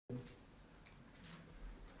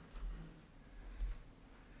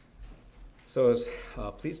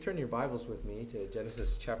Please turn your Bibles with me to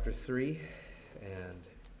Genesis chapter 3, and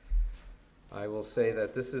I will say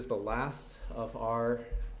that this is the last of our,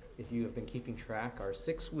 if you have been keeping track, our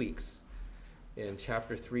 6 weeks in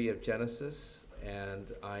chapter 3 of Genesis,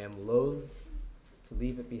 and I am loath to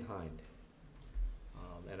leave it behind.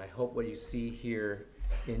 And I hope what you see here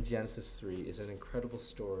in Genesis 3 is an incredible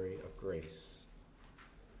story of grace,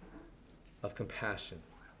 of compassion,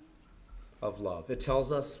 of love. It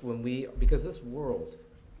tells us because this world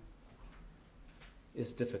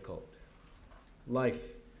is difficult. Life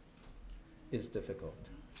is difficult.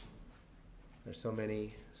 There's so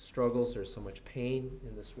many struggles, there's so much pain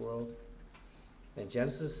in this world. And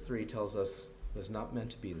Genesis 3 tells us it was not meant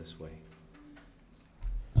to be this way.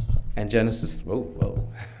 And Genesis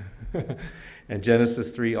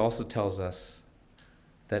 3 also tells us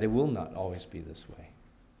that it will not always be this way.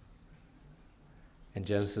 And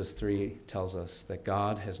Genesis 3 tells us that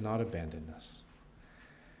God has not abandoned us.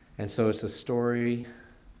 And so it's a story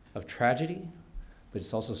of tragedy, but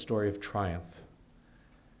it's also a story of triumph.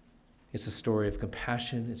 It's a story of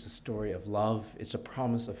compassion. It's a story of love. It's a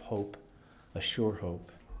promise of hope, a sure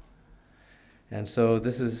hope. And so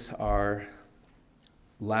this is our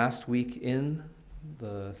last week in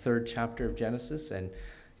the 3rd chapter of Genesis, and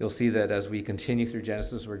you'll see that as we continue through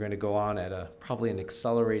Genesis, we're going to go on at probably an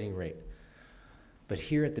accelerating rate. But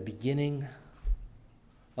here at the beginning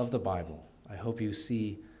of the Bible, I hope you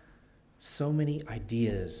see so many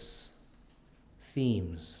ideas,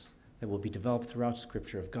 themes that will be developed throughout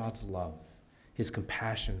Scripture of God's love, His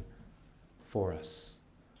compassion for us,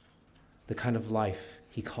 the kind of life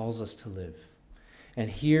He calls us to live. And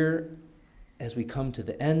here, as we come to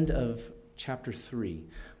the end of chapter 3,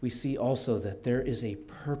 we see also that there is a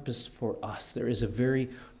purpose for us. There is a very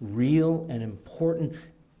real and important,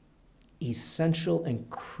 essential and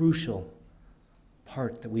crucial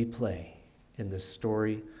part that we play in this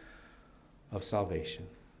story of salvation.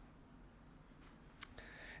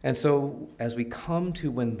 And so, as we come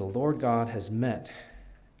to when the Lord God has met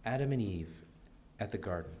Adam and Eve at the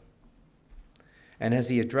garden, and as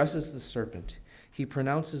He addresses the serpent, He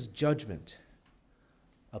pronounces judgment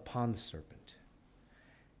upon the serpent.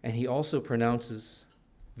 And He also pronounces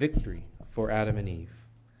victory for Adam and Eve.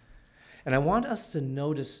 And I want us to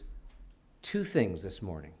notice 2 things this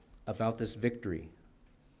morning about this victory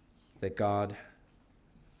that God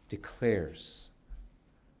declares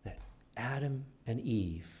that Adam and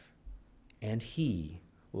Eve and He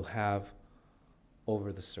will have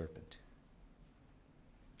over the serpent.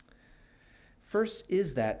 First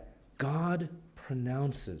is that God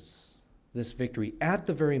pronounces this victory at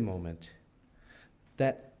the very moment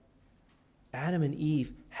that Adam and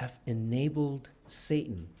Eve have enabled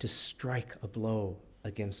Satan to strike a blow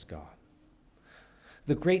against God.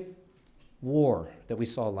 The great war that we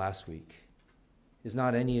saw last week is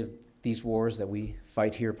not any of these wars that we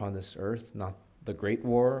fight here upon this earth, not the great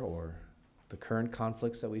war or the current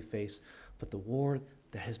conflicts that we face, but the war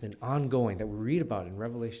that has been ongoing, that we read about in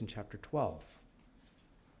Revelation chapter 12,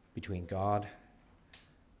 between God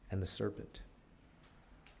and the serpent.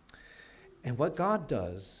 And what God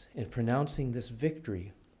does in pronouncing this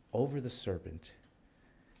victory over the serpent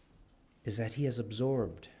is that He has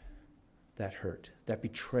absorbed that hurt, that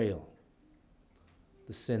betrayal,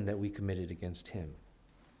 the sin that we committed against Him,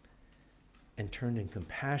 and turned in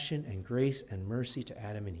compassion and grace and mercy to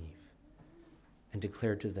Adam and Eve, and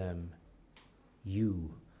declared to them,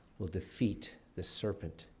 "You will defeat the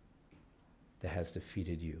serpent that has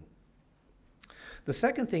defeated you." The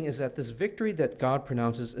second thing is that this victory that God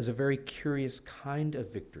pronounces is a very curious kind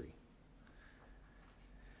of victory.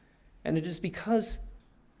 And it is because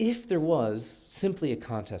if there was simply a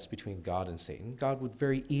contest between God and Satan, God would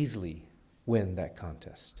very easily win that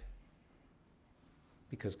contest,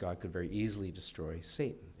 because God could very easily destroy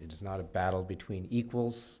Satan. It is not a battle between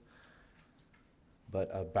equals, but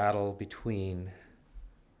a battle between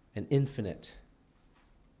an infinite,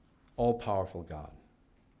 all-powerful God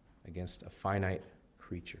against a finite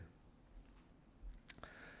creature.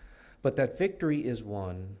 But that victory is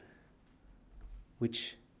one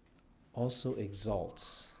which also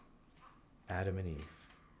exalts Adam and Eve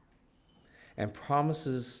and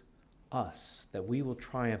promises us that we will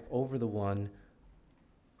triumph over the one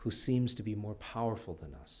who seems to be more powerful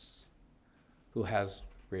than us, who has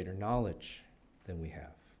greater knowledge than we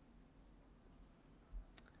have.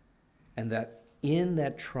 And that in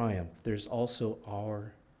that triumph, there's also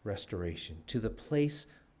our restoration to the place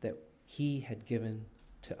that He had given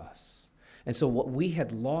to us. And so what we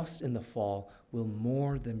had lost in the fall will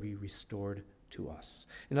more than be restored to us.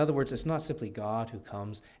 In other words, it's not simply God who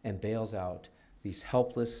comes and bails out these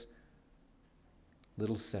helpless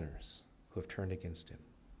little sinners, who have turned against him.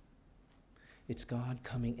 It's God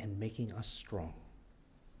coming and making us strong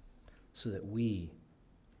so that we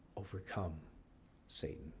overcome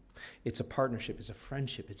Satan. It's a partnership, it's a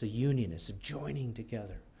friendship, it's a union, it's a joining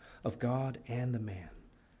together of God and the man.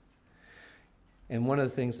 And one of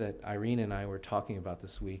the things that Irene and I were talking about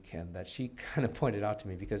this week, and that she kind of pointed out to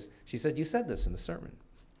me, because she said, you said this in the sermon.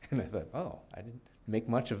 And I thought, oh, I didn't make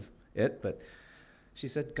much of it, but she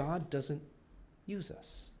said, God doesn't use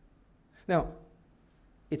us. Now,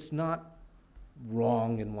 it's not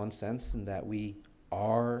wrong in one sense in that we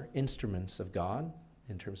are instruments of God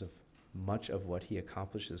in terms of much of what he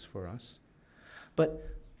accomplishes for us. But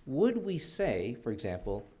would we say, for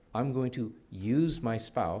example, I'm going to use my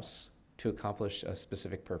spouse to accomplish a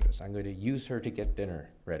specific purpose? I'm going to use her to get dinner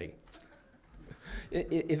ready.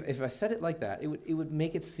 If I said it like that, it would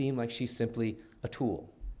make it seem like she's simply a tool.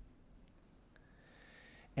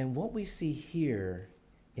 And what we see here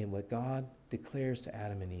in what God declares to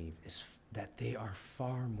Adam and Eve is that they are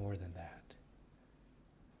far more than that.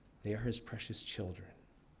 They are his precious children.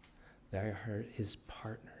 They are his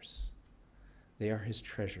partners. They are his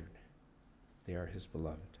treasured. They are his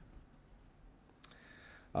beloved.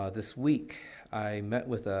 This week, I met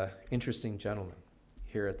with an interesting gentleman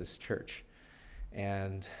here at this church.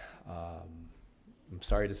 And I'm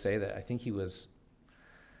sorry to say that I think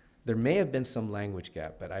there may have been some language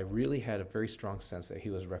gap, but I really had a very strong sense that he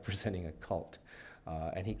was representing a cult.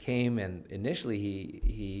 And he came, and initially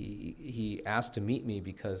he asked to meet me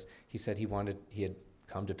because he said he had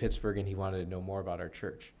come to Pittsburgh and he wanted to know more about our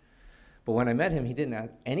church. But when I met him, he didn't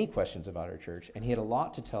ask any questions about our church, and he had a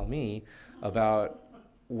lot to tell me about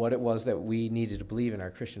what it was that we needed to believe in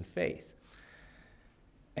our Christian faith.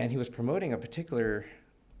 And he was promoting a particular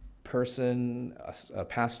person, a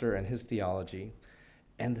pastor, and his theology.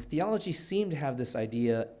 And the theology seemed to have this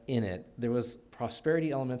idea in it. There was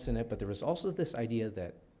prosperity elements in it, but there was also this idea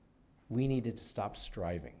that we needed to stop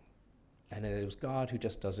striving, and that it was God who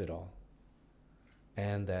just does it all.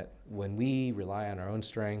 And that when we rely on our own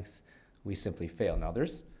strength, we simply fail. Now,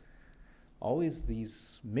 there's always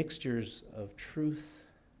these mixtures of truth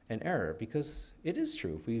and error, because it is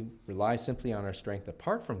true, if we rely simply on our strength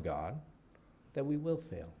apart from God, that we will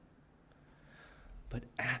fail. But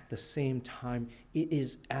at the same time, it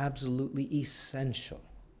is absolutely essential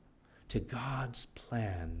to God's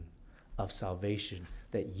plan of salvation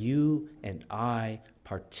that you and I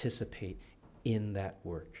participate in that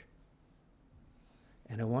work.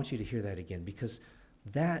 And I want you to hear that again, because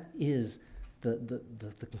that is the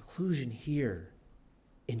conclusion here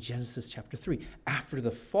in Genesis chapter 3. After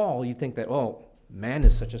the fall, you think that, oh, man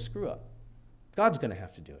is such a screw-up. God's going to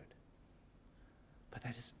have to do it. But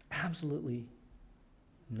that is absolutely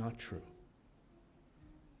not true.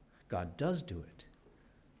 God does do it,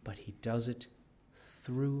 but he does it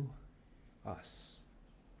through us.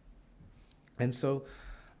 And so,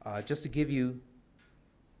 just to give you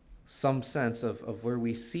some sense of where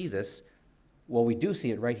we see this, well, we do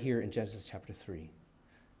see it right here in Genesis chapter 3.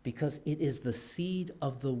 Because it is the seed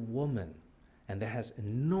of the woman, and that has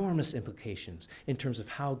enormous implications in terms of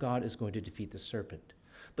how God is going to defeat the serpent.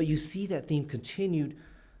 But you see that theme continued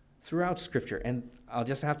throughout Scripture, and I'll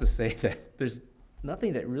just have to say that there's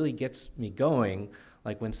nothing that really gets me going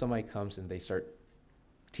like when somebody comes and they start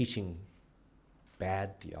teaching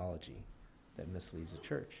bad theology that misleads the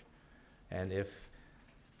church. And if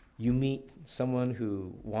you meet someone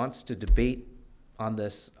who wants to debate on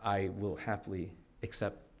this, I will happily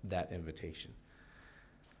accept that invitation.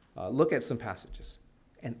 Look at some passages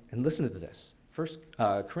and listen to this. First,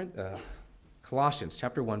 Colossians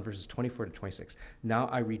chapter 1, verses 24 to 26. Now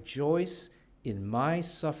I rejoice in my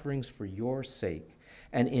sufferings for your sake,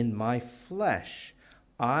 and in my flesh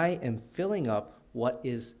I am filling up what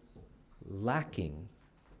is lacking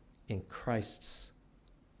in Christ's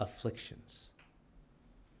afflictions.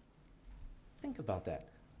 Think about that.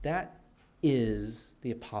 That is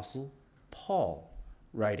the Apostle Paul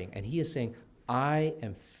writing, and he is saying, I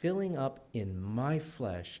am filling up in my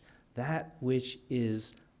flesh that which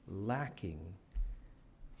is lacking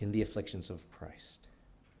in the afflictions of Christ.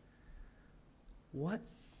 What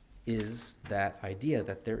is that idea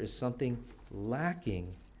that there is something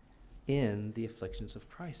lacking in the afflictions of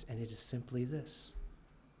Christ? And it is simply this,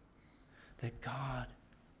 that God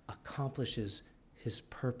accomplishes his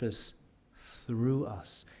purpose through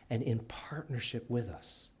us and in partnership with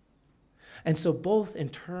us. And so both in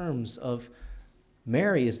terms of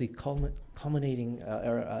Mary is the culminating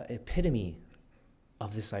epitome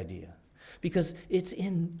of this idea, because it's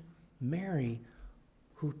in Mary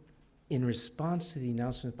who, in response to the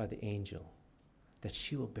announcement by the angel that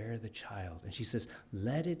she will bear the child. And she says,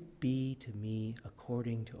 let it be to me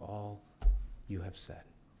according to all you have said.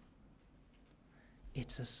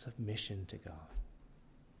 It's a submission to God.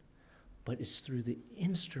 But it's through the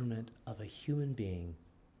instrument of a human being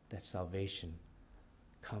that salvation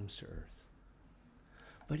comes to earth.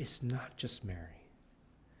 But it's not just Mary.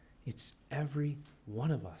 It's every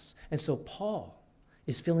one of us. And so Paul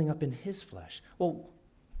is filling up in his flesh. Well,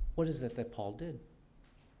 what is it that Paul did?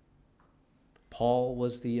 Paul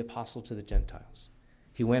was the apostle to the Gentiles.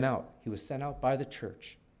 He went out. He was sent out by the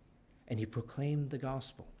church, and he proclaimed the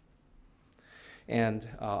gospel. And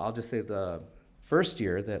I'll just say the first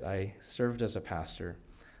year that I served as a pastor,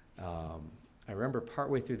 I remember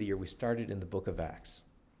partway through the year, we started in the book of Acts.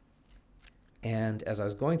 And as I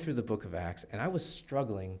was going through the book of Acts, and I was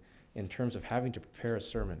struggling in terms of having to prepare a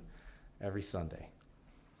sermon every Sunday.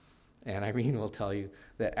 And Irene will tell you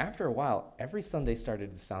that after a while, every Sunday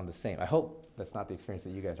started to sound the same. I hope that's not the experience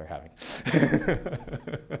that you guys are having.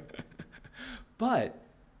 But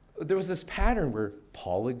there was this pattern where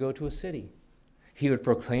Paul would go to a city. He would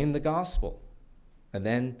proclaim the gospel, and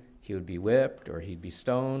then he would be whipped, or he'd be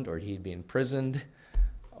stoned, or he'd be imprisoned,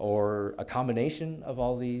 or a combination of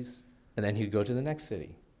all these, and then he'd go to the next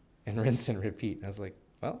city and rinse and repeat. And I was like,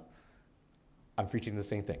 well, I'm preaching the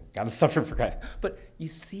same thing. Got to suffer for Christ. But you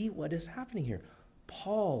see what is happening here.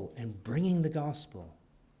 Paul, in bringing the gospel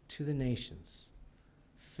to the nations,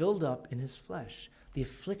 filled up in his flesh the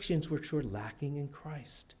afflictions which were lacking in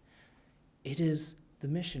Christ. It is the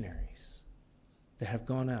missionaries that have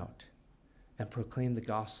gone out and proclaimed the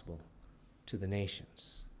gospel to the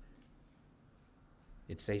nations.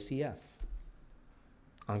 It's ACF,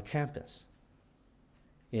 on campus,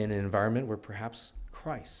 in an environment where perhaps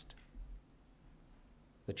Christ,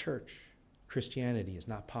 the church, Christianity is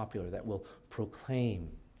not popular, that will proclaim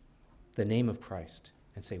the name of Christ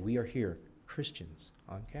and say, we are here, Christians,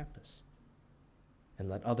 on campus, and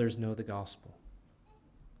let others know the gospel.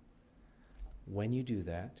 When you do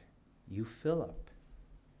that, you fill up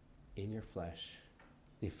in your flesh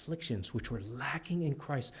the afflictions which were lacking in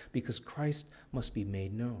Christ, because Christ must be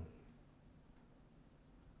made known.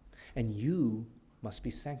 And you must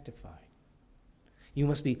be sanctified. You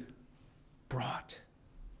must be brought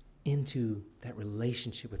into that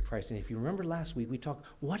relationship with Christ. And if you remember last week, we talked,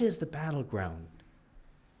 what is the battleground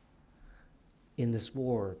in this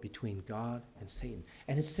war between God and Satan?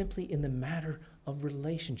 And it's simply in the matter of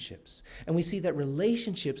relationships. And we see that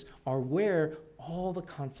relationships are where all the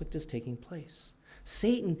conflict is taking place.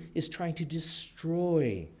 Satan is trying to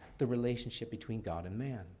destroy the relationship between God and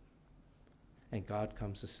man. And God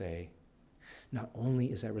comes to say, not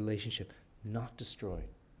only is that relationship not destroyed,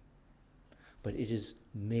 but it is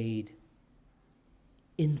made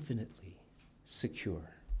infinitely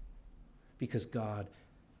secure. Because God,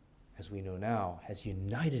 as we know now, has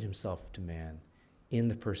united himself to man in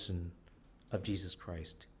the person of Jesus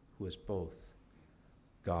Christ, who is both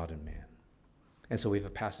God and man. And so we have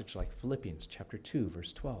a passage like Philippians chapter 2,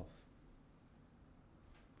 verse 12.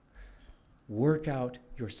 Work out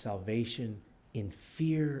your salvation in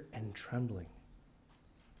fear and trembling.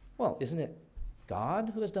 Well, isn't it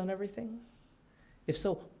God who has done everything? If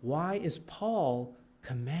so, why is Paul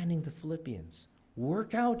commanding the Philippians,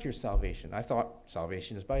 work out your salvation? I thought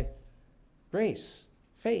salvation is by grace,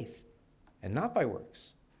 faith, and not by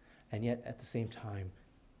works. And yet, at the same time,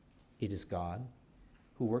 it is God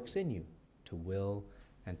who works in you to will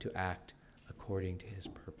and to act according to his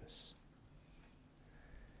purpose.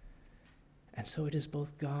 And so it is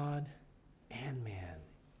both God and man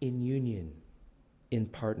in union, in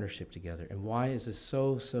partnership together. And why is this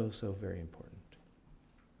so very important?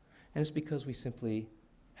 And it's because we simply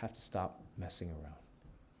have to stop messing around.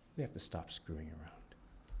 We have to stop screwing around.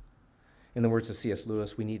 In the words of C.S.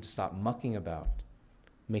 Lewis, we need to stop mucking about,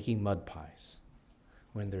 making mud pies,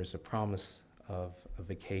 when there's a promise of a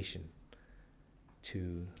vacation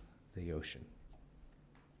to the ocean.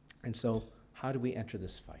 And so, how do we enter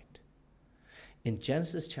this fight? In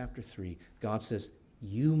Genesis chapter 3, God says,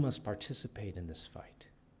 you must participate in this fight.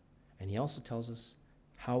 And he also tells us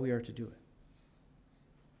how we are to do it.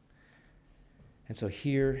 And so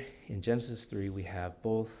here in Genesis 3, we have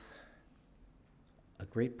both a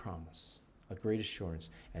great promise, a great assurance,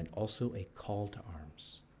 and also a call to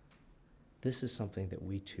arms. This is something that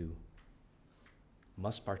we too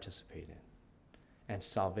must participate in. And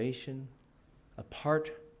salvation,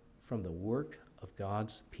 apart from the work of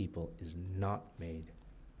God's people, is not made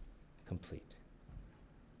complete.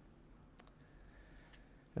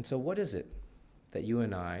 And so what is it that you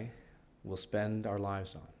and I will spend our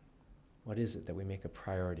lives on? What is it that we make a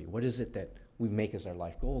priority? What is it that we make as our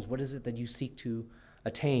life goals? What is it that you seek to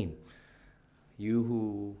attain? You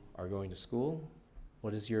who are going to school,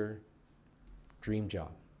 what is your dream job?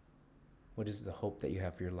 What is the hope that you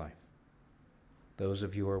have for your life? Those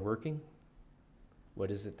of you who are working, what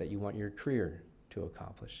is it that you want your career to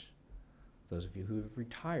accomplish? Those of you who have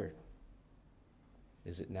retired,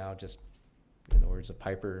 is it now just, in the words of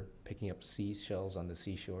Piper, picking up seashells on the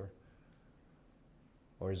seashore?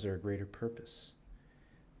 Or is there a greater purpose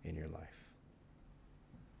in your life?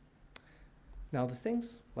 Now, the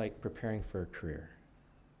things like preparing for a career,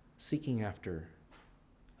 seeking after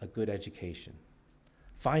a good education,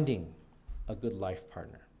 finding a good life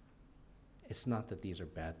partner, it's not that these are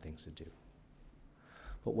bad things to do.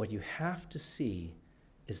 But what you have to see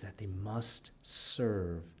is that they must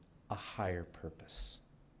serve a higher purpose.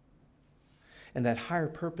 And that higher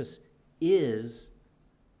purpose is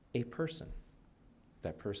a person.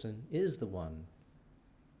 That person is the one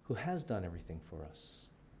who has done everything for us.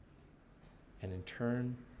 And in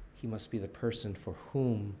turn, he must be the person for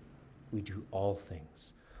whom we do all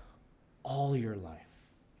things, all your life.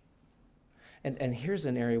 And here's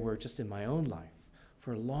an area where just in my own life,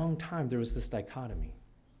 for a long time, there was this dichotomy.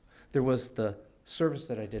 There was the service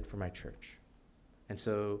that I did for my church. And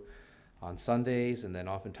so on Sundays and then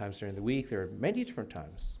oftentimes during the week, there are many different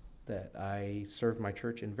times that I served my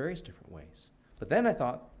church in various different ways. But then I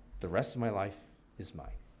thought, the rest of my life is mine.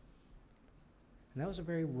 And that was a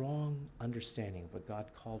very wrong understanding of what God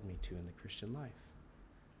called me to in the Christian life.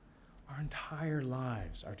 Our entire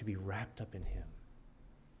lives are to be wrapped up in Him.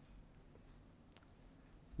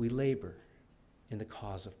 We labor in the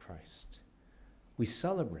cause of Christ. We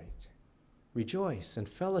celebrate, rejoice, and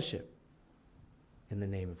fellowship in the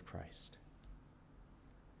name of Christ.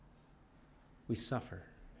 We suffer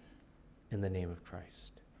in the name of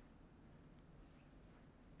Christ.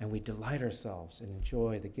 And we delight ourselves and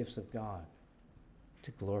enjoy the gifts of God to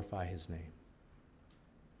glorify His name.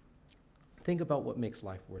 Think about what makes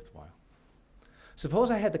life worthwhile. Suppose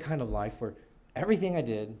I had the kind of life where everything I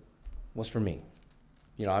did was for me.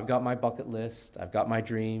 You know, I've got my bucket list, I've got my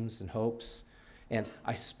dreams and hopes, and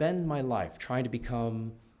I spend my life trying to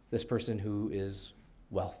become this person who is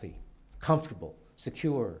wealthy, comfortable,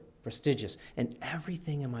 secure, prestigious, and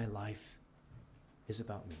everything in my life is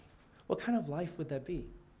about me. What kind of life would that be?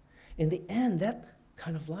 In the end, that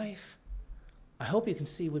kind of life, I hope you can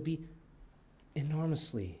see, would be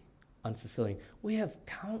enormously unfulfilling. We have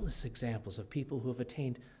countless examples of people who have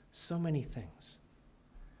attained so many things.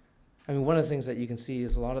 I mean, one of the things that you can see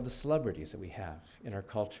is a lot of the celebrities that we have in our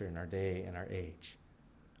culture, in our day, in our age.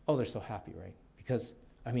 Oh, they're so happy, right? Because,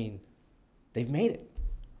 I mean, they've made it.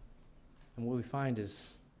 And what we find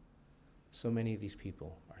is so many of these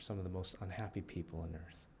people are some of the most unhappy people on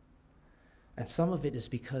earth. And some of it is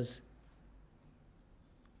because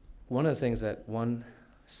one of the things that one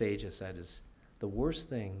sage has said is the worst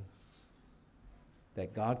thing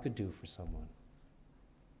that God could do for someone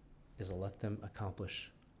is to let them accomplish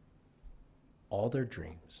all their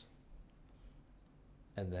dreams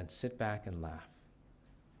and then sit back and laugh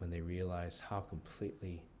when they realize how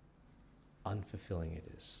completely unfulfilling it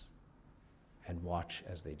is and watch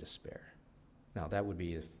as they despair. Now, that would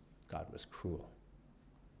be if God was cruel,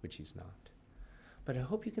 which He's not. But I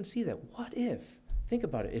hope you can see that. What if, think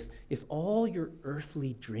about it, if all your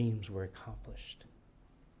earthly dreams were accomplished,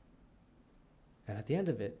 and at the end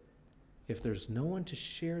of it, if there's no one to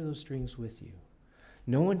share those dreams with you,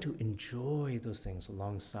 no one to enjoy those things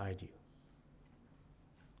alongside you,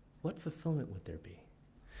 what fulfillment would there be?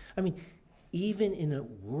 I mean, even in a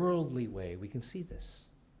worldly way, we can see this.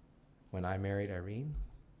 When I married Irene,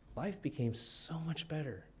 life became so much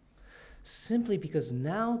better, simply because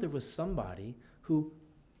now there was somebody who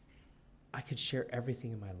I could share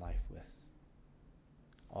everything in my life with.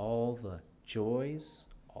 All the joys,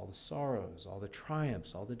 all the sorrows, all the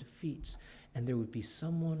triumphs, all the defeats, and there would be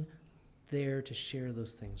someone there to share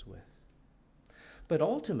those things with. But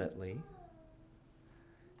ultimately,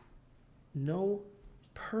 no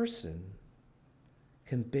person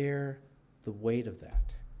can bear the weight of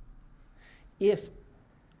that. If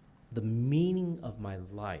the meaning of my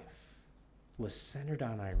life was centered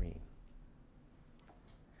on Irene,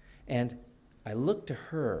 and I looked to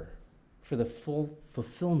her for the full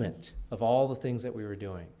fulfillment of all the things that we were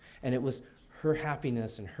doing, and it was her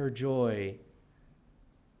happiness and her joy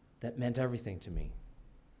that meant everything to me.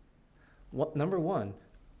 Well, number one,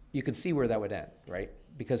 you could see where that would end, right?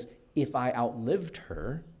 Because if I outlived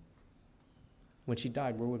her, when she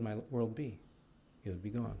died, where would my world be? It would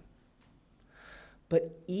be gone.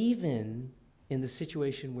 But even in the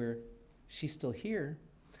situation where she's still here,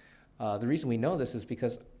 the reason we know this is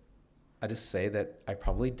because I just say that I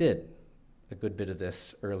probably did a good bit of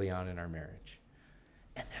this early on in our marriage.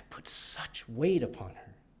 And that put such weight upon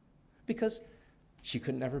her because she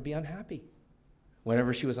could never be unhappy.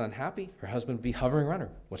 Whenever she was unhappy, her husband would be hovering around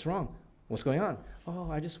her. What's wrong? What's going on?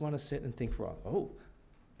 Oh, I just want to sit and think for a while. Oh,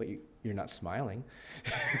 but you're not smiling.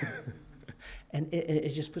 And it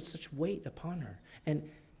just put such weight upon her. And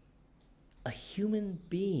a human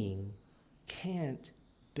being can't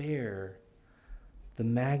bear the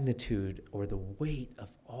magnitude or the weight of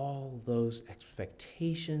all those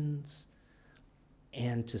expectations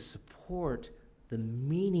and to support the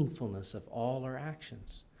meaningfulness of all our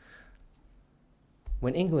actions.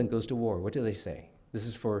 When England goes to war, what do they say? This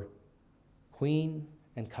is for queen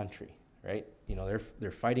and country, right? You know,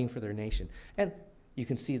 they're fighting for their nation. And you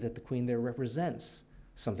can see that the queen there represents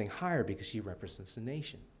something higher because she represents the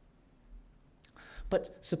nation.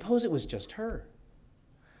 But suppose it was just her.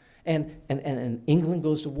 And England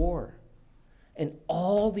goes to war. And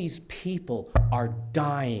all these people are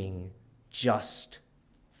dying just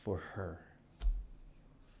for her.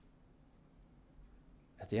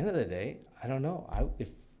 At the end of the day, I don't know.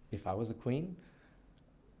 If I was a queen,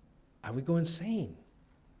 I would go insane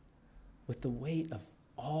with the weight of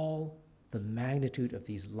all the magnitude of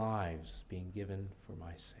these lives being given for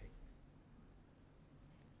my sake.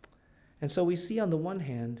 And so we see on the one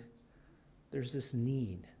hand, there's this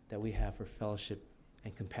need that we have for fellowship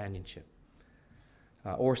and companionship.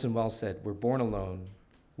 Orson Welles said, "We're born alone,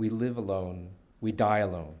 we live alone, we die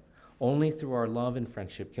alone. Only through our love and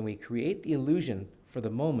friendship can we create the illusion for the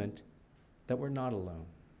moment that we're not alone."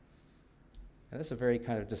 And that's a very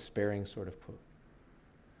kind of despairing sort of quote.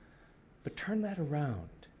 But turn that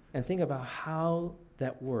around and think about how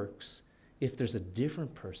that works if there's a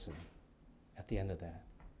different person at the end of that.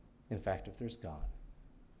 In fact, if there's God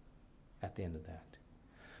at the end of that.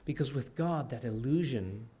 Because with God, that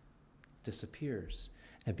illusion disappears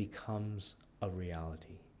and becomes a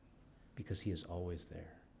reality because he is always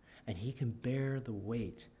there. And he can bear the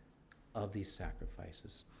weight of these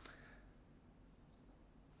sacrifices.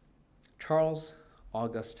 Charles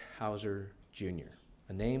August Hauser Jr.,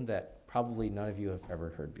 a name that probably none of you have ever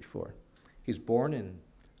heard before. He was born in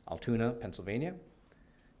Altoona, Pennsylvania,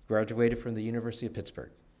 graduated from the University of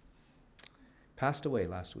Pittsburgh, passed away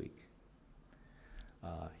last week.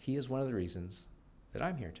 He is one of the reasons that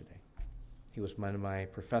I'm here today. He was one of my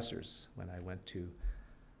professors when I went to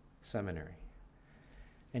seminary.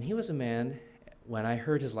 And he was a man, when I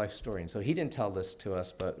heard his life story, and so he didn't tell this to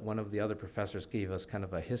us, but one of the other professors gave us kind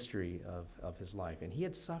of a history of his life. And he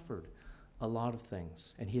had suffered a lot of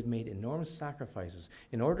things, and he had made enormous sacrifices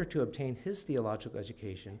in order to obtain his theological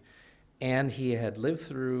education, and he had lived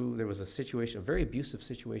through, there was a situation, a very abusive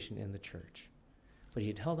situation in the church. But he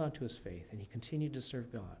had held on to his faith, and he continued to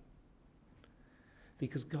serve God.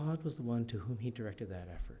 Because God was the one to whom he directed that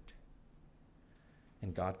effort.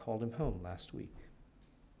 And God called him home last week.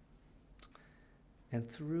 And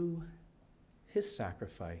through his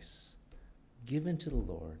sacrifice given to the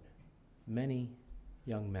Lord, many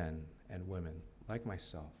young men and women, like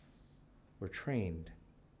myself, were trained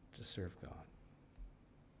to serve God.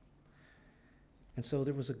 And so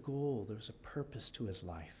there was a goal, there was a purpose to his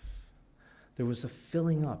life. There was a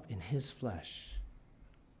filling up in his flesh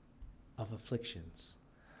of afflictions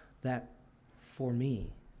that, for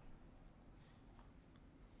me,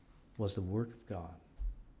 was the work of God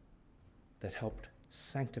that helped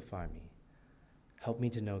sanctify me, helped me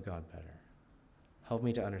to know God better, helped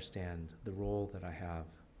me to understand the role that I have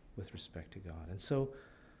with respect to God. And so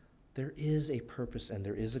there is a purpose and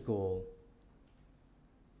there is a goal.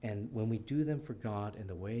 And when we do them for God in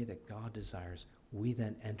the way that God desires, we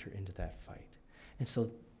then enter into that fight. And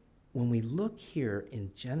so when we look here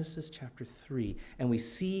in Genesis chapter 3, and we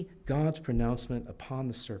see God's pronouncement upon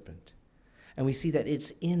the serpent, and we see that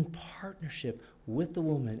it's in partnership with the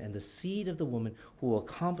woman and the seed of the woman who will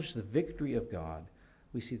accomplish the victory of God,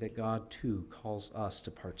 we see that God too calls us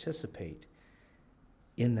to participate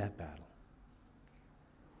in that battle.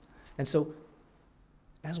 And so,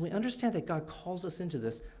 as we understand that God calls us into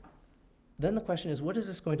this, then the question is, what is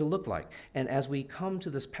this going to look like? And as we come to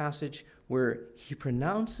this passage where he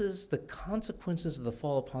pronounces the consequences of the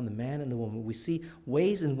fall upon the man and the woman, we see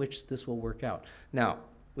ways in which this will work out. Now,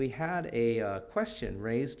 we had a question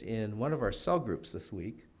raised in one of our cell groups this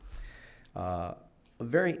week, a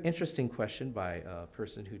very interesting question by a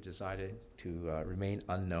person who decided to remain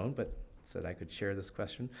unknown, but said I could share this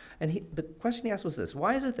question. And the question he asked was this: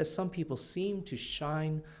 why is it that some people seem to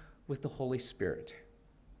shine with the Holy Spirit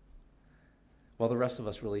while the rest of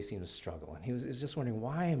us really seem to struggle? And he was just wondering,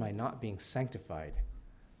 why am I not being sanctified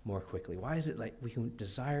more quickly? Why is it like we can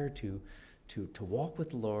desire to walk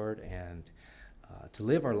with the Lord and to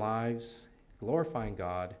live our lives glorifying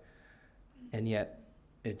God, and yet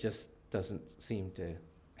it just doesn't seem to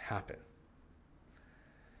happen.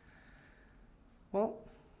 Well,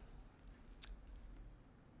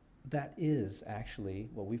 that is actually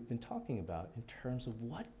what we've been talking about in terms of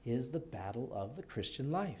what is the battle of the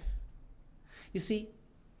Christian life. You see,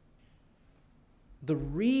 the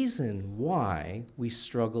reason why we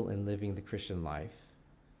struggle in living the Christian life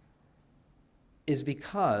is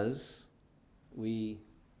because we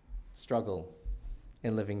struggle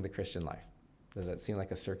in living the Christian life. Does that seem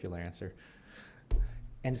like a circular answer?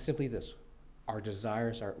 And simply this, our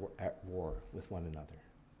desires are at war with one another.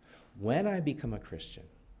 When I become a Christian,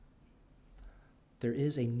 there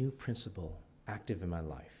is a new principle active in my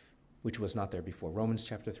life, which was not there before. Romans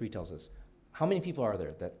chapter 3 tells us, how many people are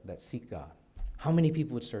there that seek God? How many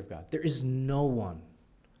people would serve God? There is no one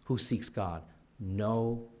who seeks God.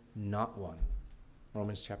 No, not one.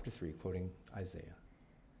 Romans chapter 3, quoting Isaiah.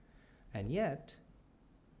 And yet,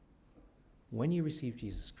 when you receive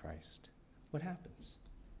Jesus Christ, what happens?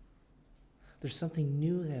 There's something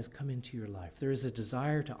new that has come into your life. There is a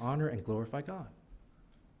desire to honor and glorify God.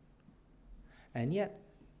 And yet,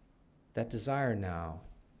 that desire now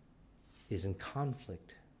is in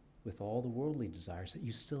conflict with all the worldly desires that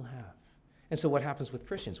you still have. And so what happens with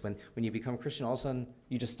Christians? When you become a Christian, all of a sudden,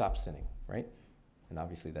 you just stop sinning, right? And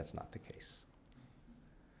obviously, that's not the case.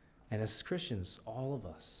 And as Christians, all of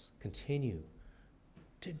us continue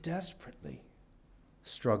to desperately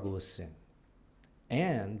struggle with sin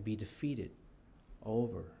and be defeated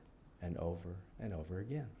over and over and over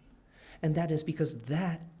again. And that is because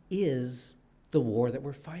that is the war that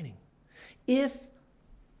we're fighting. If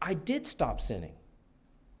I did stop sinning,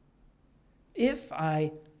 if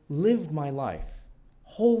I lived my life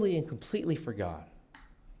wholly and completely for God,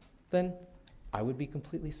 then I would be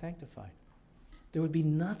completely sanctified. There would be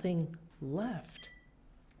nothing left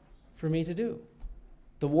for me to do.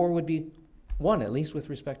 The war would be won, at least with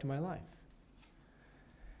respect to my life.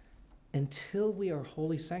 Until we are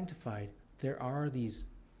wholly sanctified, there are these,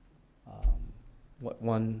 what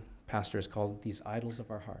one pastor has called these idols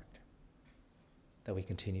of our heart that we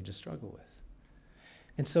continue to struggle with.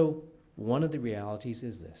 And so one of the realities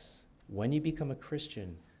is this. When you become a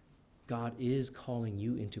Christian, God is calling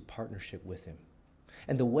you into partnership with him.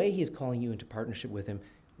 And the way he is calling you into partnership with him,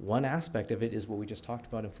 one aspect of it is what we just talked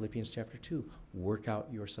about in Philippians chapter 2. Work out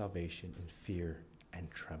your salvation in fear and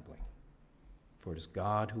trembling. For it is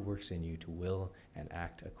God who works in you to will and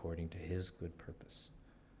act according to his good purpose.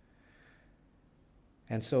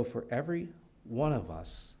 And so for every one of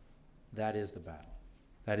us, that is the battle.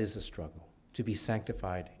 That is the struggle, to be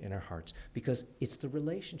sanctified in our hearts. Because it's the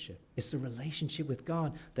relationship. It's the relationship with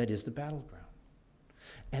God that is the battleground.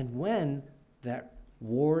 And when that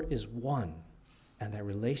war is won and that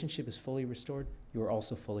relationship is fully restored, you are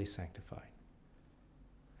also fully sanctified.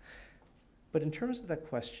 But in terms of that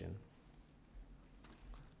question,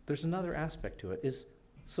 there's another aspect to it.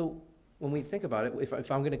 So when we think about it,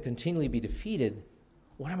 if I'm going to continually be defeated,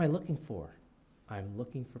 what am I looking for? I'm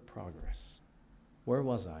looking for progress. Where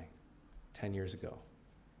was I 10 years ago?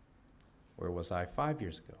 Where was I 5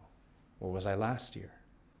 years ago? Where was I last year?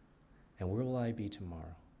 And where will I be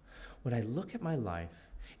tomorrow? When I look at my life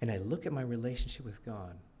and I look at my relationship with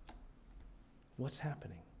God, what's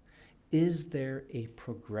happening? Is there a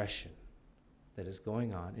progression that is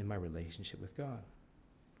going on in my relationship with God?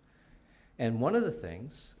 And one of the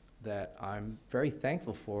things that I'm very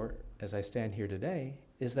thankful for as I stand here today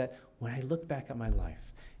is that when I look back at my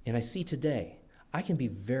life and I see today, I can be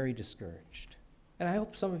very discouraged. And I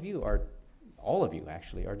hope some of you are, all of you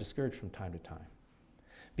actually, are discouraged from time to time.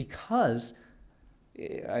 Because,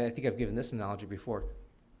 I think I've given this analogy before,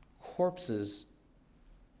 corpses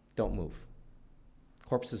don't move.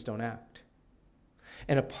 Corpses don't act.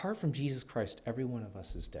 And apart from Jesus Christ, every one of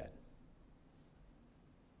us is dead.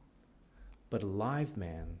 But a live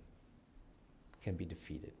man can be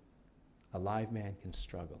defeated. A live man can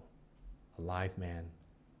struggle. A live man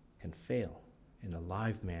can fail. And a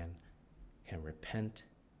live man can repent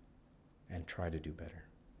and try to do better.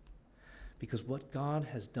 Because what God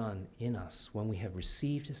has done in us when we have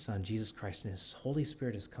received his Son, Jesus Christ, and his Holy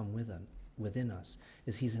Spirit has come within us,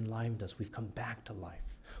 is he's enlivened us. We've come back to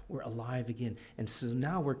life. We're alive again. And so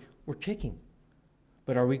now we're kicking.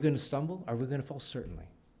 But are we going to stumble? Are we going to fall? Certainly.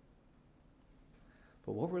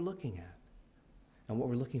 But what we're looking at and what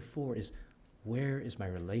we're looking for is, where is my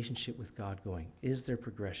relationship with God going? Is there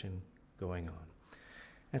progression going on?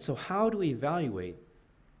 And so how do we evaluate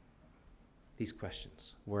these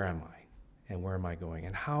questions? Where am I? And where am I going?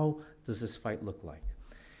 And how does this fight look like?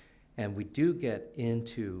 And we do get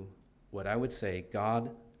into what I would say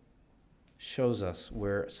God shows us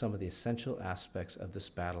where some of the essential aspects of this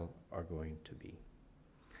battle are going to be.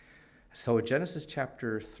 So in Genesis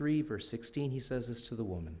chapter 3, verse 16, he says this to the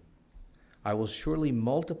woman, I will surely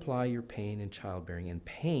multiply your pain in childbearing. In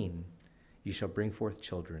pain you shall bring forth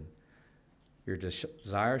children. Your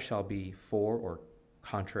desire shall be for or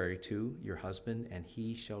contrary to your husband, and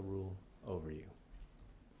he shall rule over you.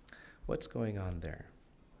 What's going on there?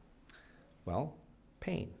 Well,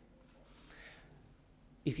 pain.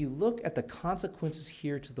 If you look at the consequences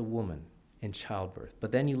here to the woman in childbirth,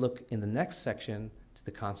 but then you look in the next section to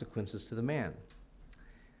the consequences to the man.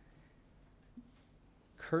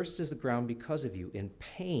 Cursed is the ground because of you. In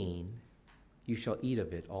pain you shall eat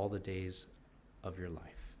of it all the days of your life.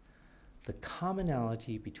 The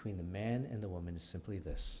commonality between the man and the woman is simply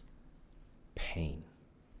this: pain.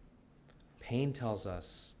 Pain tells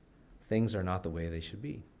us things are not the way they should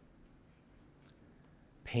be.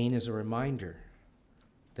 Pain is a reminder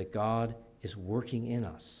that God is working in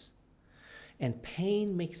us. And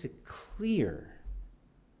pain makes it clear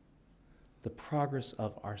the progress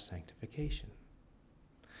of our sanctification.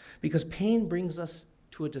 Because pain brings us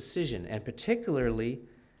to a decision, and particularly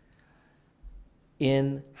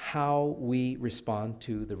in how we respond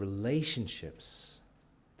to the relationships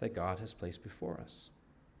that God has placed before us.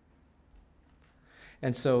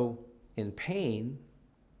 And so, in pain,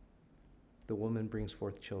 the woman brings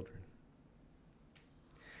forth children.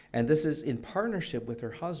 And this is in partnership with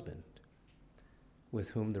her husband, with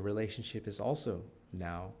whom the relationship is also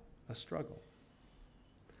now a struggle.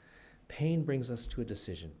 Pain brings us to a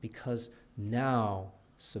decision, because now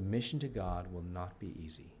submission to God will not be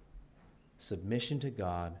easy. Submission to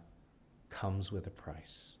God comes with a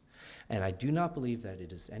price. And I do not believe that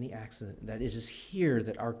it is any accident that it is here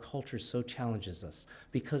that our culture so challenges us,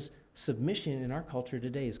 because submission in our culture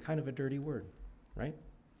today is kind of a dirty word, right?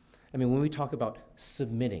 I mean, when we talk about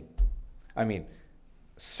submitting,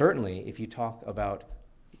 certainly if you talk about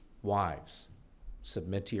wives,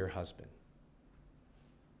 submit to your husband.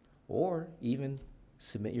 Or even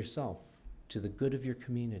submit yourself to the good of your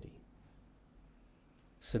community.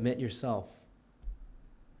 Submit yourself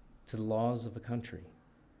to the laws of a country.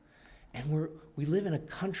 And we live in a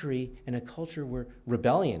country and a culture where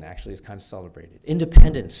rebellion actually is kind of celebrated.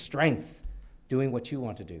 Independence, strength, doing what you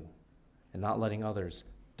want to do, and not letting others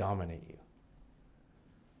dominate you.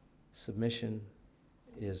 Submission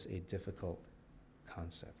is a difficult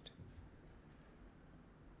concept.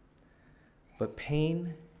 But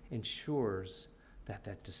pain ensures that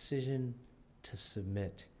that decision to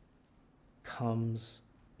submit comes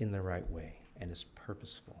in the right way and is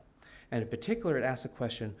purposeful. And in particular, it asks the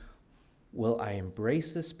question, will I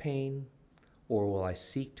embrace this pain, or will I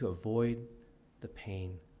seek to avoid the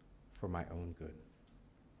pain for my own good?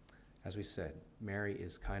 As we said, Mary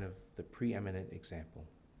is kind of the preeminent example.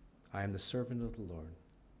 I am the servant of the Lord.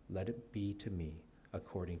 Let it be to me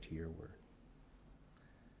according to your word.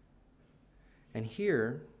 And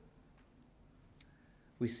here,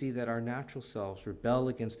 we see that our natural selves rebel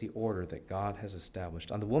against the order that God has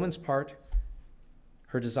established. On the woman's part,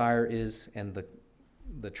 her desire is, and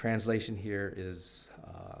the translation here is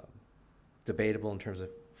debatable in terms of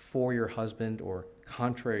for your husband or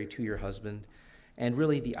contrary to your husband. And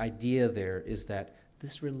really the idea there is that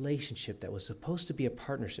this relationship that was supposed to be a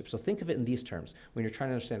partnership, so think of it in these terms when you're trying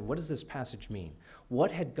to understand, what does this passage mean?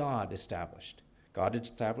 What had God established? God had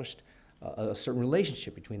established a certain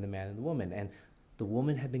relationship between the man and the woman, and the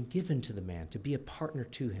woman had been given to the man to be a partner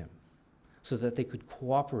to him so that they could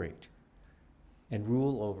cooperate and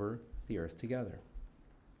rule over the earth together.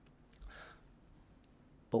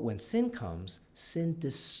 But when sin comes, sin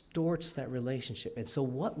distorts that relationship. And so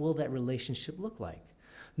what will that relationship look like?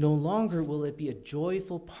 No longer will it be a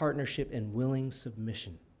joyful partnership and willing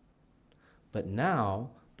submission. But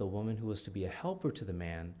now, the woman who was to be a helper to the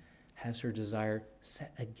man has her desire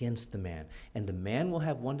set against the man. And the man will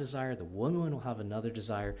have one desire, the woman will have another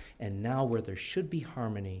desire, and now where there should be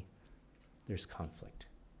harmony, there's conflict.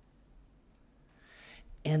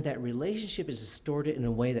 And that relationship is distorted in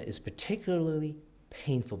a way that is particularly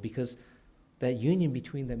painful, because that union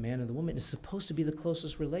between the man and the woman is supposed to be the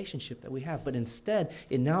closest relationship that we have. But instead,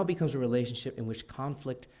 it now becomes a relationship in which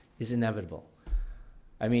conflict is inevitable.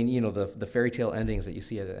 I mean, the fairy tale endings that you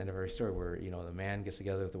see at the end of every story where, the man gets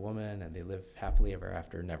together with the woman and they live happily ever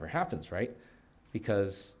after never happens, right?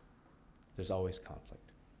 Because there's always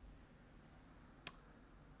conflict.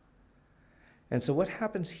 And so what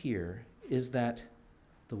happens here is that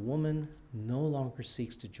the woman no longer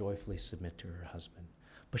seeks to joyfully submit to her husband,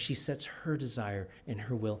 but she sets her desire and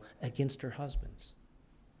her will against her husband's.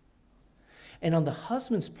 And on the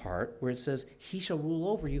husband's part, where it says, he shall rule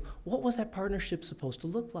over you, what was that partnership supposed to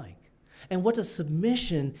look like? And what does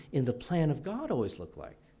submission in the plan of God always look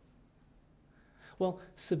like? Well,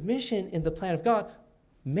 submission in the plan of God,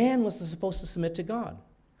 man was supposed to submit to God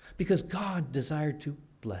because God desired to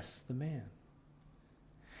bless the man.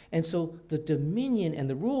 And so the dominion and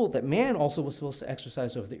the rule that man also was supposed to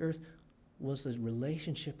exercise over the earth was a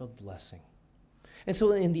relationship of blessing. And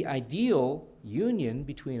so in the ideal union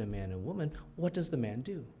between a man and a woman, what does the man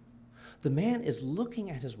do? The man is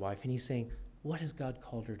looking at his wife and he's saying, what has God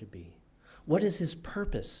called her to be? What is his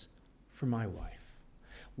purpose for my wife?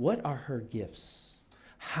 What are her gifts?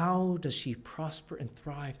 How does she prosper and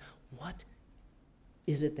thrive? What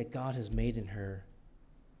is it that God has made in her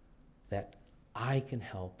that I can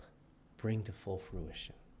help bring to full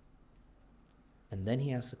fruition? And then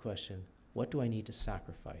he asks the question, what do I need to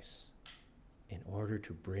sacrifice in order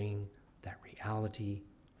to bring that reality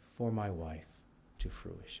for my wife to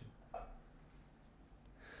fruition?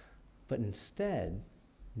 But instead,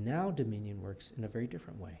 now dominion works in a very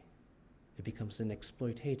different way. It becomes an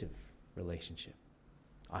exploitative relationship.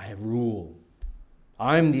 I have rule.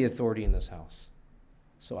 I'm the authority in this house,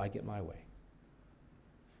 so I get my way.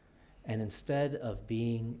 And instead of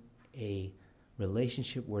being a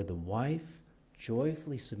relationship where the wife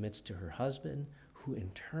joyfully submits to her husband, who in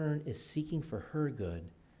turn is seeking for her good,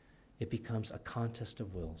 it becomes a contest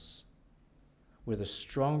of wills, where the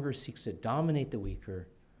stronger seeks to dominate the weaker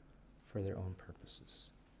for their own purposes.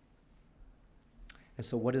 And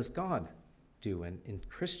so what does God do? And in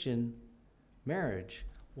Christian marriage,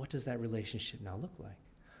 what does that relationship now look like?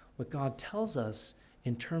 What God tells us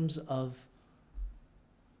in terms of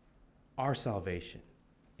our salvation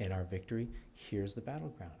and our victory, here's the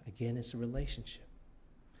battleground. Again, it's a relationship.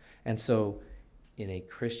 And so in a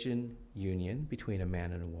Christian union between a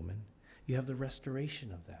man and a woman, you have the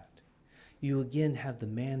restoration of that. You again have the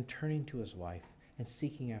man turning to his wife and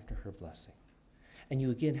seeking after her blessing. And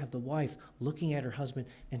you again have the wife looking at her husband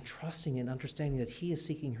and trusting and understanding that he is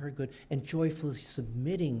seeking her good and joyfully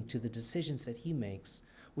submitting to the decisions that he makes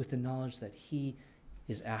with the knowledge that he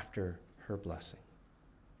is after her blessing.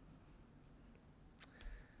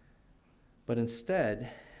 But instead,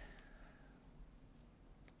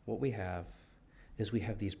 what we have is we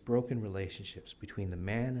have these broken relationships between the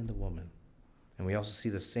man and the woman. And we also see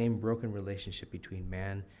the same broken relationship between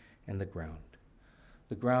man and the ground.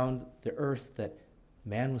 The ground, the earth that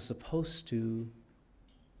man was supposed to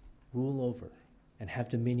rule over and have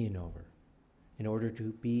dominion over in order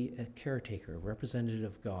to be a caretaker, a representative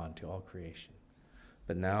of God to all creation.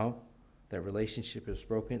 But now that relationship is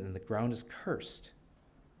broken and the ground is cursed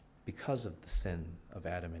because of the sin of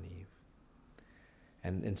Adam and Eve.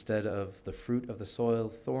 And instead of the fruit of the soil,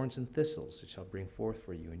 thorns and thistles it shall bring forth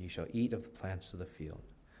for you, and you shall eat of the plants of the field.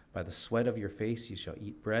 By the sweat of your face you shall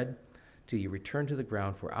eat bread, till you return to the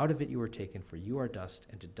ground, for out of it you were taken, for you are dust,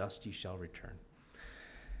 and to dust you shall return.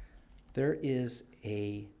 There is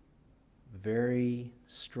a very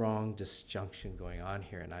strong disjunction going on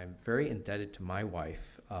here, and I'm very indebted to my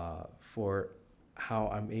wife for how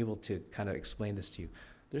I'm able to kind of explain this to you.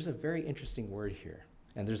 There's a very interesting word here,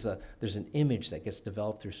 and there's an image that gets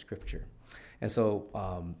developed through Scripture. And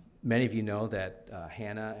so many of you know that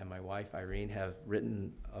Hannah and my wife Irene have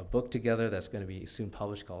written a book together that's going to be soon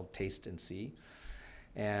published called Taste and See.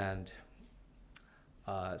 And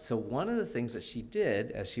so one of the things that she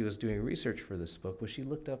did as she was doing research for this book was she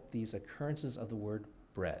looked up these occurrences of the word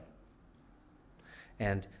bread.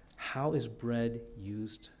 And how is bread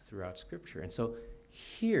used throughout Scripture? And so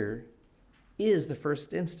here is the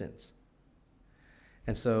first instance.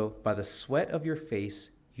 And so, by the sweat of your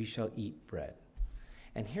face you shall eat bread.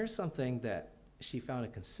 And here's something that she found a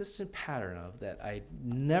consistent pattern of that I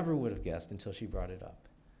never would have guessed until she brought it up.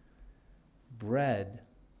 Bread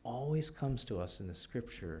always comes to us in the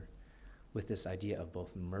Scripture with this idea of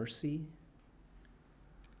both mercy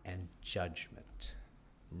and judgment.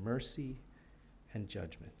 Mercy and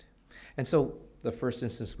judgment. And so the first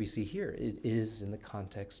instance we see here, it is in the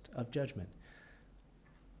context of judgment.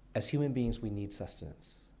 As human beings, we need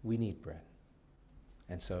sustenance. We need bread.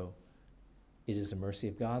 And so it is the mercy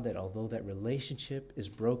of God that although that relationship is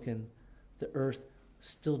broken, the earth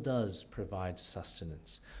still does provide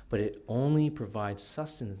sustenance. But it only provides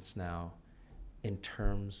sustenance now in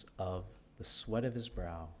terms of the sweat of his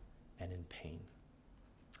brow and in pain.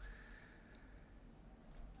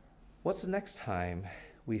 What's the next time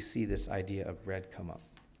we see this idea of bread come up?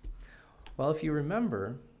 Well, if you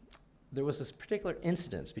remember, there was this particular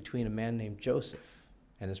incident between a man named Joseph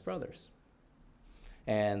and his brothers.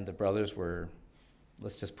 And the brothers were,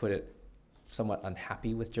 let's just put it, somewhat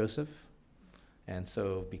unhappy with Joseph. And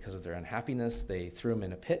so because of their unhappiness, they threw him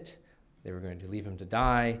in a pit. They were going to leave him to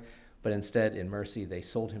die, but instead, in mercy, they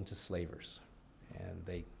sold him to slavers.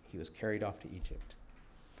 And he was carried off to Egypt.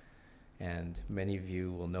 And many of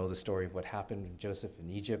you will know the story of what happened with Joseph in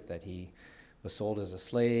Egypt, that he was sold as a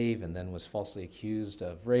slave and then was falsely accused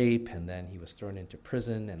of rape, and then he was thrown into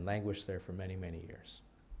prison and languished there for many, many years.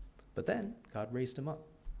 But then God raised him up.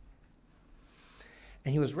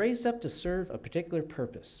 And he was raised up to serve a particular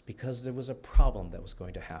purpose because there was a problem that was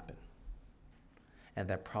going to happen. And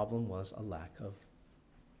that problem was a lack of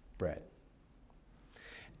bread.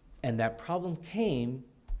 And that problem came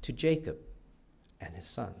to Jacob and his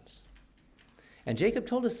sons. And Jacob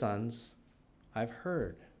told his sons, I've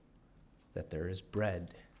heard that there is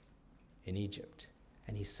bread in Egypt.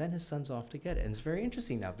 And he sent his sons off to get it. And it's very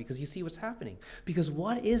interesting now because you see what's happening. Because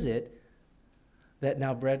what is it that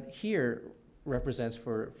now bread here represents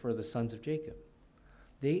for the sons of Jacob?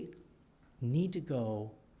 They need to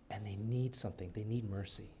go and they need something. They need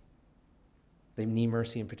mercy. They need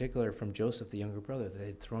mercy in particular from Joseph, the younger brother, that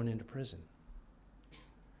they'd thrown into prison.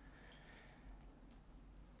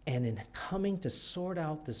 And in coming to sort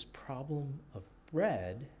out this problem of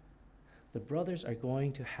bread, the brothers are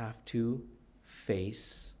going to have to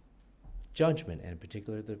face judgment, and in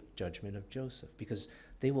particular the judgment of Joseph, because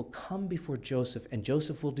they will come before Joseph, and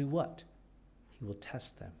Joseph will do what? He will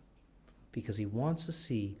test them, because he wants to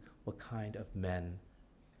see what kind of men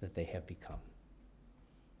that they have become.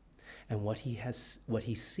 And what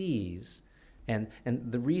he sees, and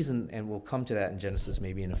the reason, and we'll come to that in Genesis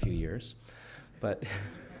maybe in a few years, but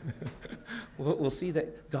we'll see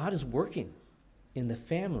that God is working in the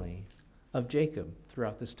family of Jacob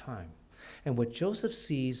throughout this time. And what Joseph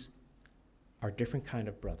sees are different kind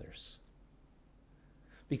of brothers.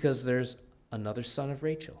 Because there's another son of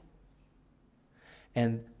Rachel.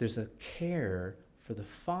 And there's a care for the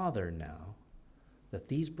father now that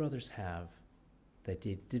these brothers have that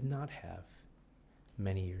they did not have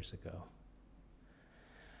many years ago.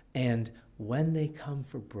 And when they come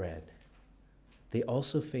for bread, they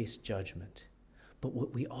also face judgment. But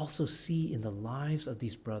what we also see in the lives of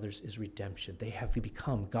these brothers is redemption. They have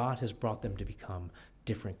become, God has brought them to become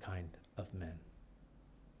different kind of men.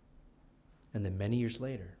 And then many years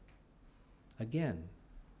later, again,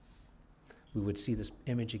 we would see this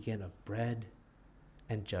image again of bread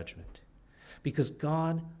and judgment. Because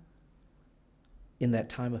God, in that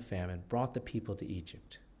time of famine, brought the people to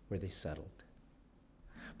Egypt, where they settled.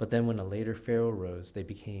 But then when a later Pharaoh rose, they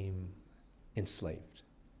became enslaved.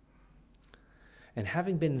 And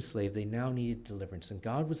having been enslaved, they now needed deliverance. And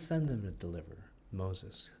God would send them to deliver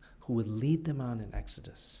Moses, who would lead them on in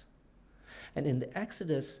Exodus. And in the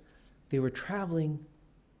Exodus, they were traveling,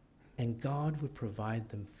 and God would provide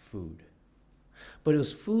them food. But it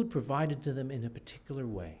was food provided to them in a particular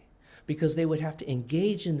way, because they would have to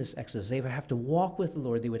engage in this Exodus. They would have to walk with the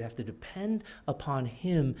Lord. They would have to depend upon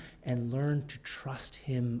Him and learn to trust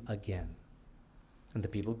Him again. And the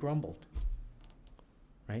people grumbled,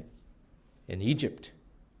 right? In Egypt,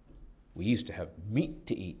 we used to have meat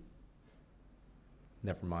to eat.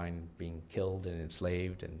 Never mind being killed and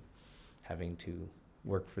enslaved and having to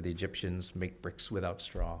work for the Egyptians, make bricks without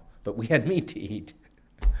straw. But we had meat to eat.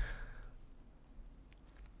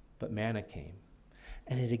 But manna came.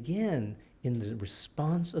 And it again, in the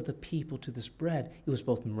response of the people to this bread, it was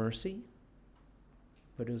both mercy,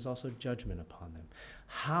 but it was also judgment upon them.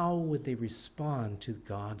 How would they respond to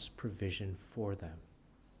God's provision for them?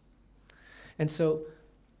 And so,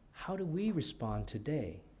 how do we respond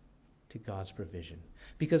today to God's provision?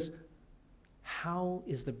 Because how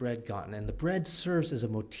is the bread gotten? And the bread serves as a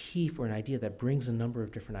motif or an idea that brings a number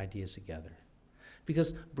of different ideas together.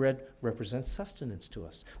 Because bread represents sustenance to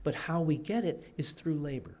us. But how we get it is through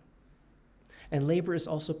labor. And labor is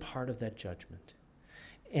also part of that judgment.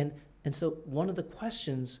 And so one of the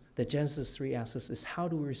questions that Genesis 3 asks us is, how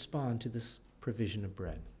do we respond to this provision of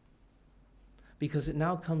bread? Because it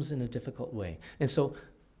now comes in a difficult way. And so,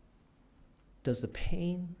 does the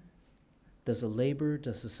pain, does the labor,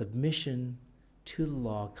 does the submission to the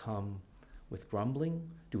law come with grumbling?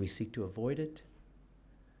 Do we seek to avoid it?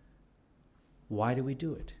 Why do we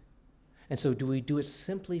do it? And so, do we do it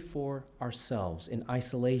simply for ourselves in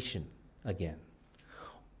isolation again?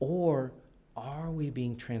 Or are we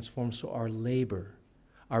being transformed so our labor,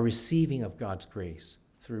 our receiving of God's grace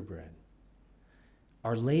through bread,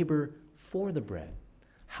 our labor for the bread,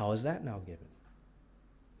 how is that now given?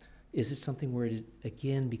 Is it something where it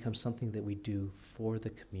again becomes something that we do for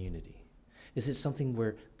the community? Is it something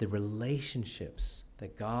where the relationships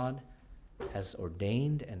that God has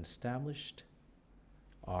ordained and established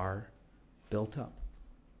are built up,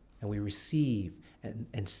 and we receive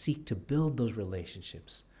and seek to build those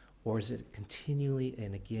relationships? Or is it continually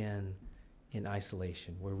and again in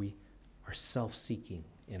isolation, where we are self-seeking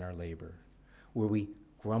in our labor, where we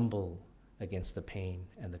grumble against the pain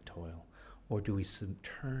and the toil? or do we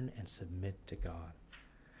turn and submit to God?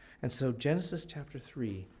 And so Genesis chapter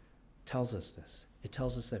 3 tells us this. It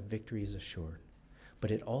tells us that victory is assured.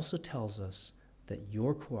 But it also tells us that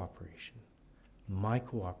your cooperation, my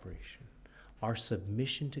cooperation, our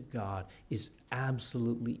submission to God is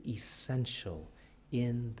absolutely essential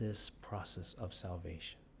in this process of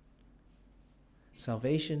salvation.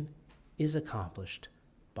 Salvation is accomplished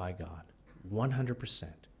by God, 100%,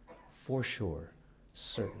 for sure,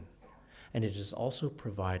 certain. And it is also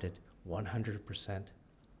provided 100%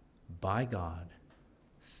 by God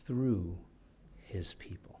through his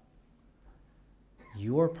people.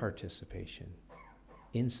 Your participation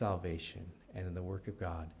in salvation and in the work of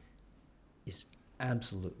God is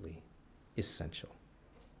absolutely essential.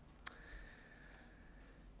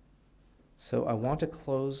 So I want to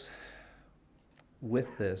close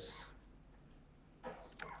with this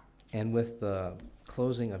and with the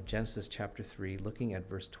closing of Genesis chapter 3, looking at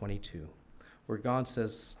verse 22, where God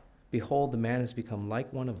says, "Behold, the man has become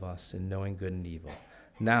like one of us in knowing good and evil.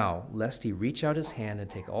 Now, lest he reach out his hand and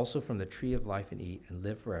take also from the tree of life and eat and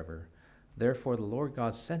live forever. Therefore the Lord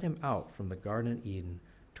God sent him out from the Garden of Eden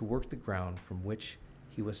to work the ground from which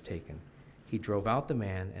he was taken. He drove out the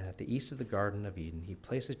man, and at the east of the Garden of Eden he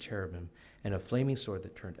placed a cherubim and a flaming sword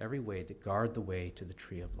that turned every way to guard the way to the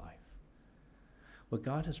tree of life." What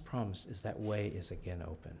God has promised is that way is again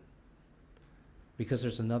open. Because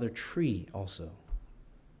there's another tree also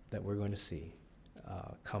that we're going to see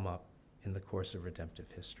come up in the course of redemptive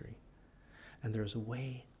history. And there's a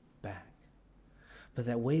way back. But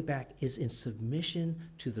that way back is in submission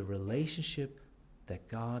to the relationship that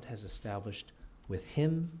God has established with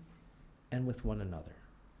him and with one another.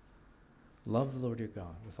 Love the Lord your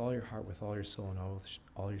God with all your heart, with all your soul, and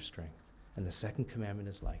all your strength. And the second commandment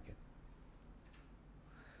is like it.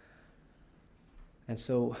 And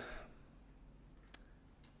so,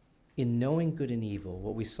 in knowing good and evil,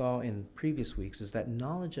 what we saw in previous weeks is that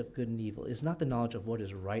knowledge of good and evil is not the knowledge of what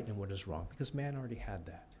is right and what is wrong, because man already had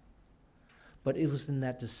that. But it was in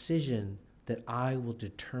that decision that I will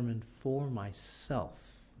determine for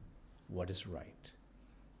myself what is right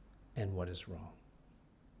and what is wrong.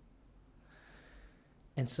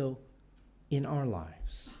 And so, in our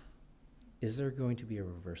lives, is there going to be a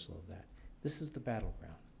reversal of that? This is the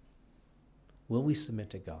battleground. Will we submit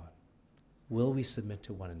to God? Will we submit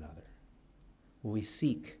to one another? Will we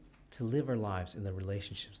seek to live our lives in the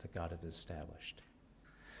relationships that God has established?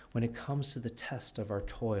 When it comes to the test of our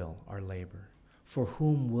toil, our labor, for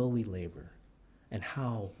whom will we labor? And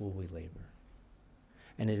how will we labor?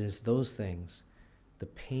 And it is those things, the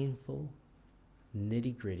painful,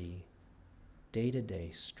 nitty-gritty,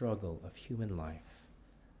 day-to-day struggle of human life,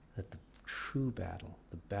 that the true battle,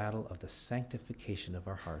 the battle of the sanctification of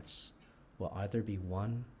our hearts, will either be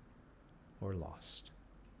won or lost.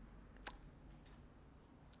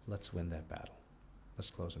 Let's win that battle. Let's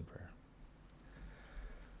close in prayer.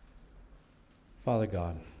 Father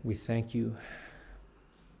God, we thank you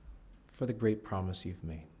for the great promise you've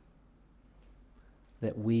made,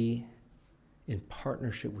 that we, in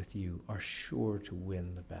partnership with you, are sure to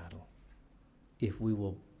win the battle if we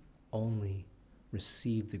will only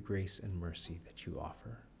receive the grace and mercy that you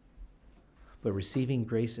offer. But receiving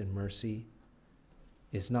grace and mercy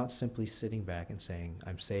is not simply sitting back and saying,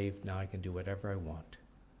 I'm saved, now I can do whatever I want.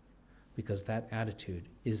 Because that attitude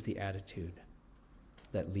is the attitude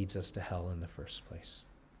that leads us to hell in the first place.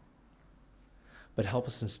 But help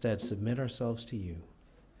us instead submit ourselves to you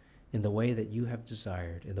in the way that you have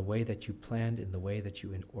desired, in the way that you planned, in the way that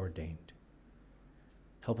you ordained.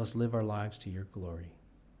 Help us live our lives to your glory,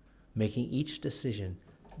 making each decision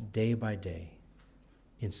day by day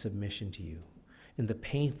in submission to you, in the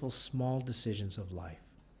painful small decisions of life,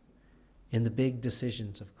 in the big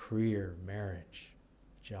decisions of career, marriage,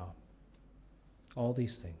 job. All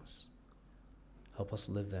these things, help us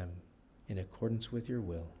live them in accordance with your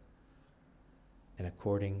will and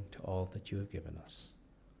according to all that you have given us.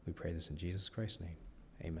 We pray this in Jesus Christ's name.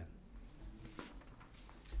 Amen.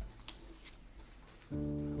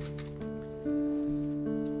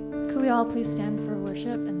 Could we all please stand for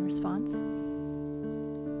worship and response?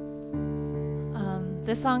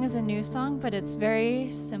 This song is a new song, but it's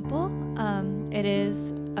very simple. It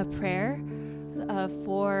is a prayer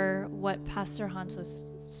for what Pastor Hans was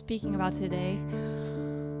speaking about today,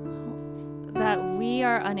 that we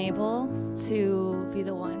are unable to be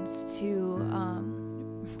the ones to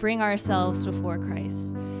bring ourselves before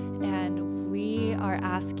Christ. And we are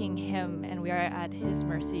asking him, and we are at his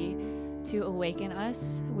mercy to awaken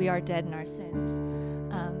us. We are dead in our sins.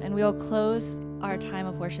 And we will close our time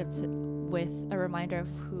of worship with a reminder of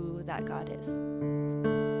who that God is.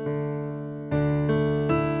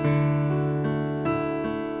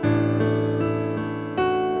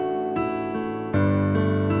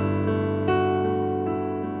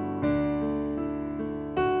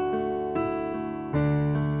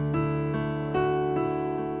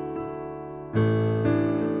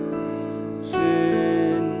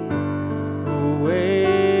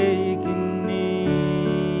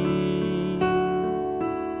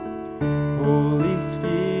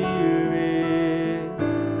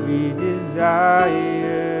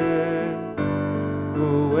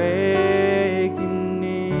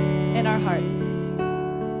 hearts.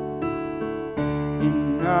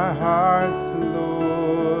 In our hearts,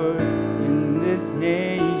 Lord, in this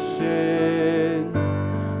nation,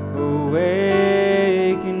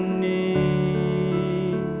 awakening.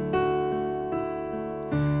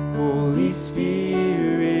 Holy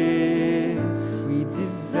Spirit, we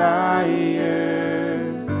desire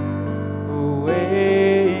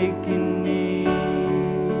awakening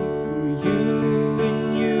for you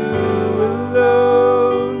and you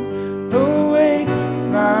alone.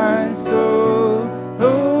 Awaken my soul,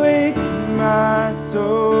 awaken my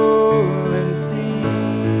soul, and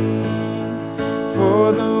sing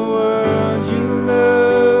for the world you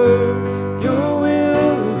love. Your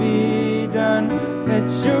will be done, let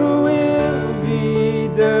your will be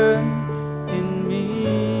done in me.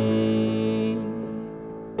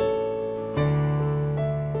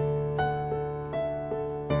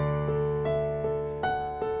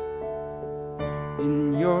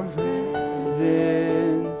 In your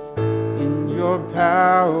presence, in your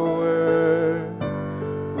power,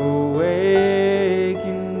 awakening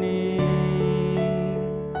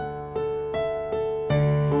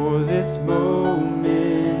for this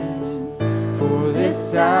moment, for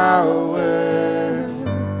this hour,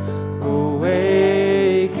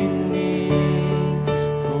 awakening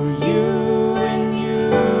for you and you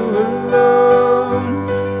alone.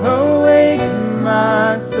 Awaken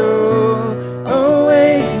my soul,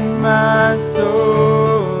 awaken my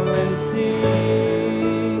soul, and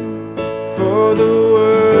sing for the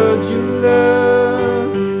world you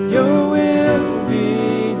love. Your will be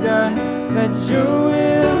done, let your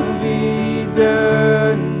will be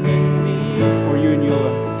done in me. For you and you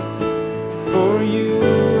alone, for you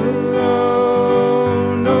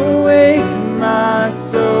alone. Awaken my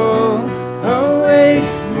soul,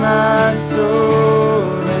 awaken my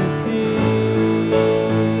soul, and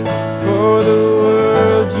sing for the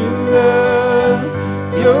world you love.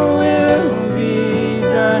 Your will be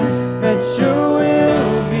done, let your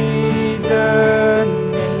will be done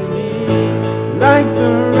in me. Like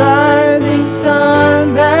the rising sun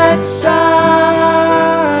that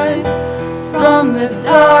shines from the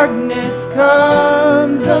darkness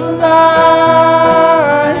comes alive.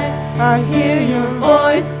 I hear your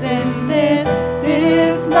voice and this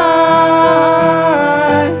is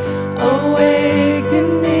my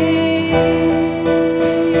awakening.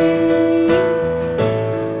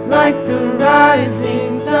 Like the rising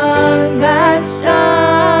sun that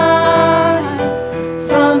shines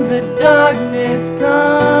from the darkness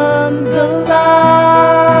comes alive.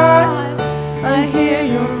 I hear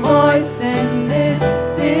your voice and this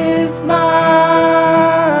is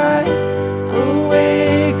my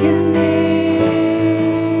awakening.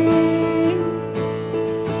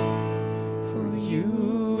 For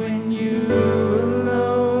you and you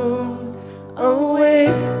alone,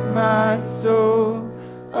 awake my soul,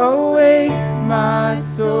 awake my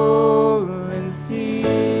soul, and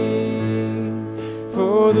sing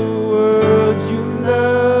for the world you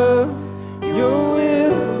love. Your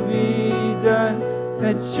will be done,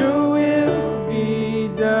 let your will be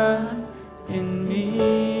done in me.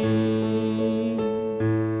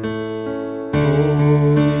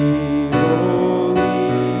 Holy,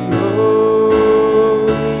 holy,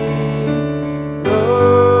 holy,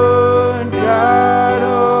 Lord God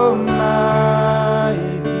Almighty.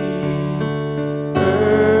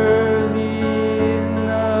 Early in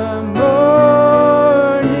the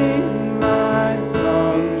morning, my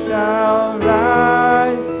song shall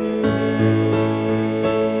rise to thee.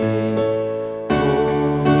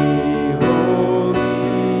 Holy,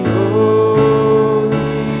 holy, holy,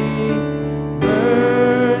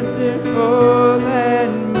 merciful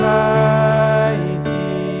and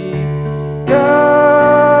mighty,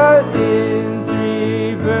 God in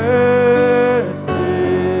three persons,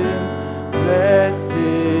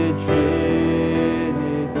 blessed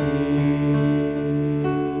Trinity.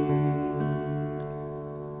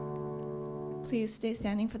 Please stay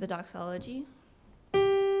standing for the doxology.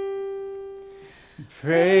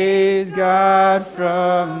 Praise God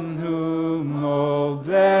from whom all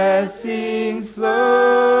blessings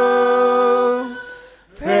flow.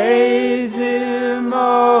 Praise Him,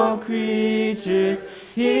 all creatures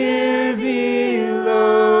here below.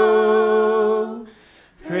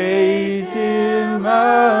 Praise Him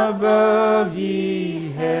above,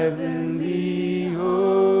 ye heavenly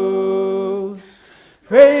hosts.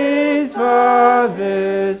 Praise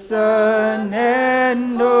Father, Son,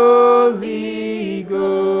 and Holy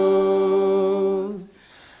Ghost.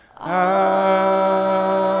 Amen.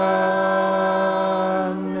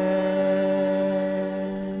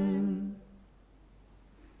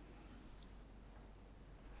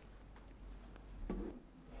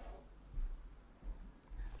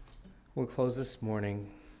 We'll close this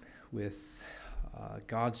morning with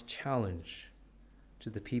God's challenge to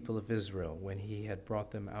the people of Israel when he had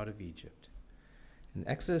brought them out of Egypt. In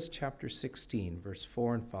Exodus chapter 16, verse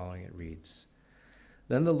 4 and following, it reads,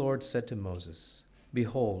 "Then the Lord said to Moses,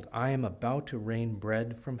 Behold, I am about to rain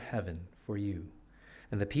bread from heaven for you,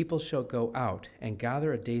 and the people shall go out and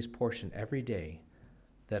gather a day's portion every day,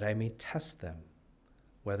 that I may test them,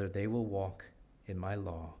 whether they will walk in my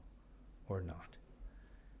law or not."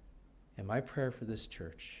 And my prayer for this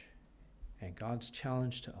church and God's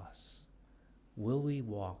challenge to us, will we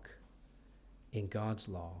walk in God's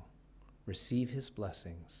law, receive his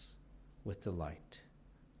blessings with delight,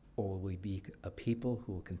 or will we be a people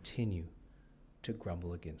who will continue to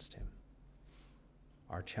grumble against him?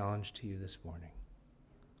 Our challenge to you this morning: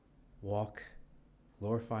 walk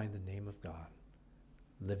glorifying the name of God,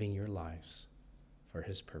 living your lives for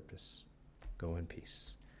his purpose. Go in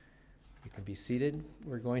peace. You can be seated.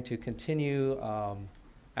 We're going to continue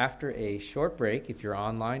after a short break. If you're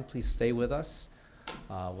online, please stay with us.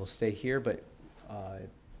 We'll stay here, but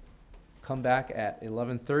come back at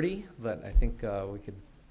 11:30. But I think we could